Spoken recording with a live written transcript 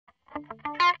Okay,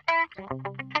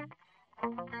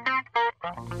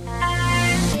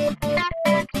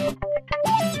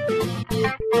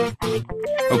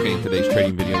 in today's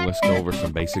trading video, let's go over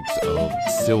some basics of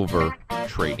silver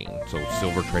trading. So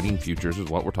silver trading futures is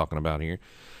what we're talking about here.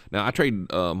 Now, I trade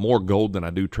more gold than I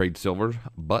do trade silver,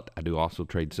 but I do also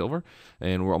trade silver.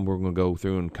 And we're going to go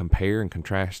through and compare and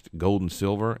contrast gold and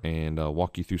silver and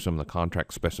walk you through some of the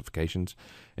contract specifications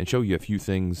and show you a few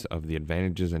things of the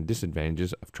advantages and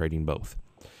disadvantages of trading both.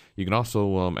 You can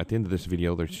also, at the end of this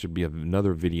video, there should be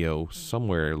another video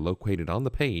somewhere located on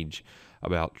the page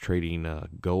about trading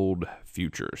gold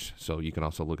futures. So you can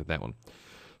also look at that one.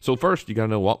 So first, you got to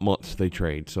know what months they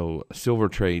trade. So silver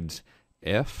trades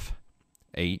F,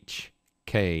 H,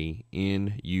 K,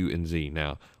 N, U, and Z.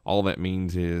 Now, all that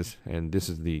means is, and this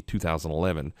is the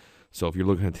 2011, so if you're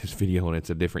looking at this video and it's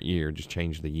a different year, just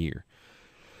change the year.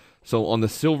 So on the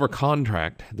silver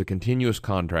contract, the continuous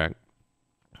contract,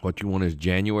 what you want is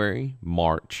January,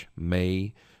 March,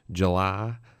 May,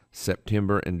 July,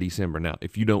 September, and December. Now,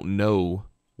 if you don't know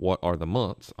what are the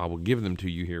months, I will give them to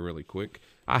you here really quick.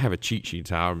 I have a cheat sheet,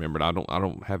 so I remembered. I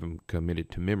don't have them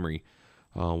committed to memory.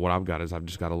 What I've got is I've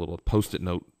just got a little Post-it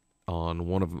note on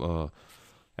one of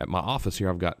at my office here.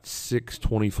 I've got 6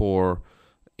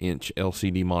 24-inch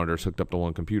LCD monitors hooked up to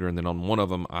one computer, and then on one of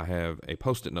them I have a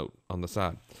Post-it note on the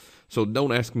side. So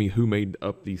don't ask me who made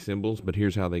up these symbols, but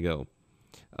here's how they go.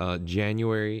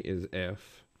 January is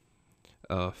F,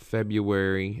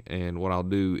 February, and what I'll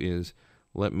do is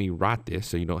let me write this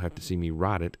so you don't have to see me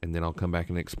write it, and then I'll come back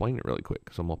and explain it really quick.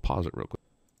 So I'm going to pause it real quick.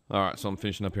 All right, so I'm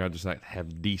finishing up here. I just like to have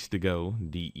Dece to go,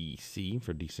 D-E-C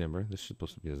for December. This is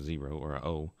supposed to be a 0 or a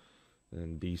O,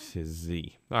 and Dece is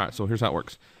Z. All right, so here's how it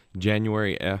works.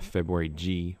 January F, February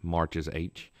G, March is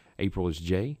H, April is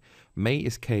J, May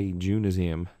is K, June is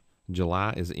M,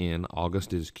 July is N,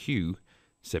 August is Q,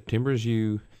 September is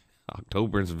U,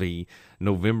 October is V,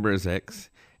 November is X,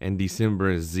 and December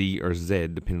is Z or Z,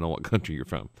 depending on what country you're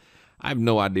from. I have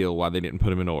no idea why they didn't put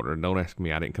them in order. Don't ask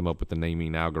me. I didn't come up with the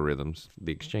naming algorithms.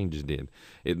 The exchanges did.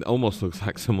 It almost looks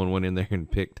like someone went in there and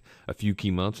picked a few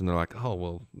key months, and they're like, oh,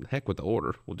 well, heck with the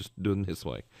order. We'll just do them this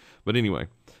way. But anyway,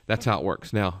 that's how it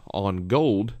works. Now, on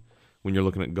gold, when you're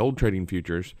looking at gold trading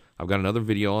futures, I've got another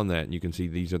video on that, and you can see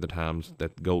these are the times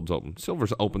that gold's open.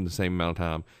 Silver's open the same amount of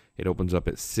time. It opens up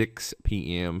at 6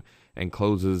 p.m. and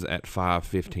closes at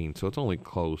 5:15. So it's only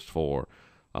closed for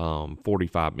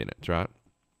 45 minutes, right?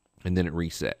 And then it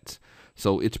resets.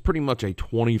 So it's pretty much a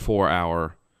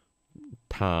 24-hour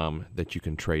time that you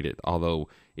can trade it, although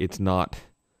it's not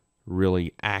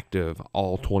really active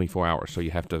all 24 hours. So you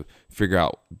have to figure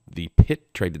out the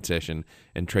pit traded session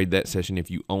and trade that session if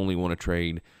you only want to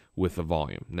trade with the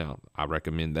volume. Now, I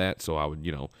recommend that, so I would,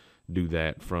 do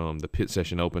that from the pit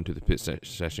session open to the pit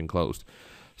session closed.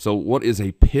 So what is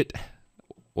a pit?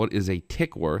 What is a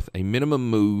tick worth? A minimum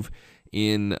move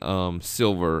in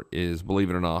silver is, believe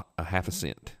it or not, a half a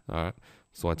cent. All right,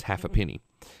 so it's half a penny.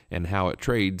 And how it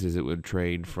trades is it would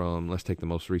trade from, let's take the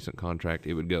most recent contract,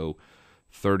 it would go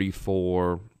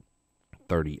 34,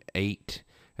 38,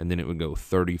 and then it would go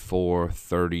 34,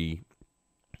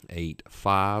 38,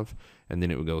 5, and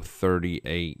then it would go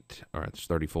 38, all right, it's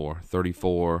 34,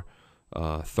 34,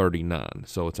 39.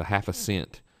 So it's a half a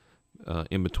cent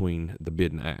in between the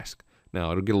bid and ask.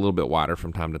 Now, it'll get a little bit wider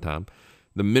from time to time.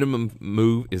 The minimum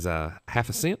move is a half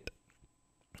a cent,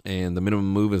 and the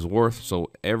minimum move is worth, so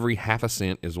every half a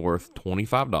cent is worth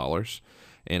 $25,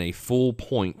 and a full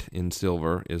point in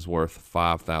silver is worth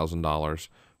 $5,000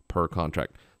 per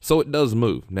contract. So it does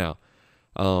move. Now,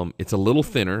 it's a little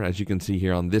thinner, as you can see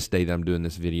here on this day that I'm doing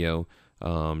this video.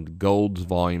 Gold's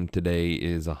volume today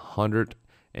is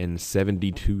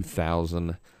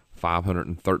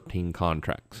 172,513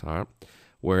 contracts, all right?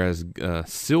 Whereas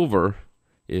silver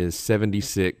is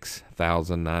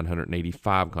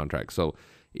 76,985 contracts. So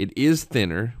it is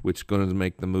thinner, which is going to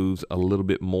make the moves a little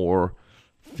bit more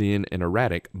thin and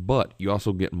erratic, but you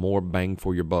also get more bang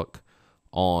for your buck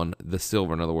on the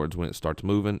silver. In other words, when it starts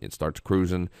moving, it starts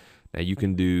cruising. Now you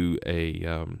can do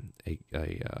a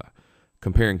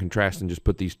compare and contrast and just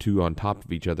put these two on top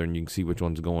of each other, and you can see which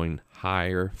one's going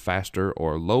higher, faster,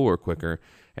 or lower quicker,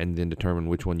 and then determine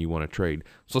which one you want to trade.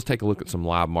 So let's take a look at some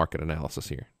live market analysis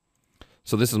here.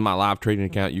 So this is my live trading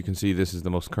account. You can see this is the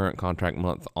most current contract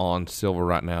month on silver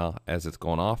right now as it's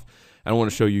going off. And I want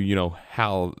to show you,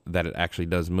 how that it actually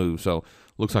does move. So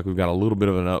looks like we've got a little bit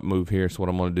of an up move here. So what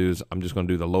I'm going to do is I'm just going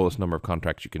to do the lowest number of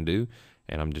contracts you can do.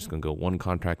 And I'm just going to go one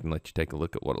contract and let you take a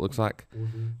look at what it looks like.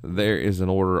 There is an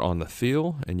order on the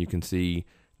fill, and you can see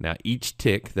now each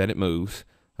tick that it moves,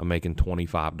 I'm making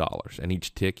 $25. And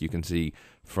each tick you can see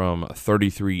from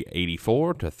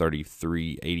 33.84 to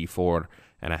 33.84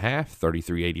 and a half,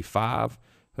 33.85.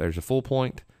 There's a full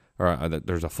point, or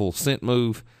there's a full cent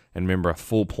move. And remember, a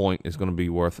full point is going to be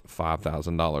worth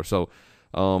 $5,000. So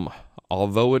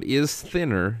although it is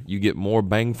thinner, you get more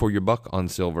bang for your buck on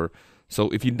silver. So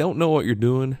if you don't know what you're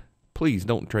doing, please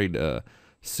don't trade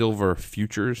silver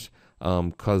futures,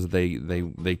 because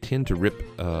they tend to rip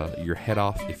your head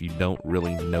off if you don't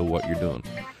really know what you're doing.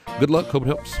 Good luck. Hope it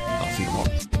helps. I'll see you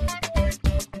tomorrow.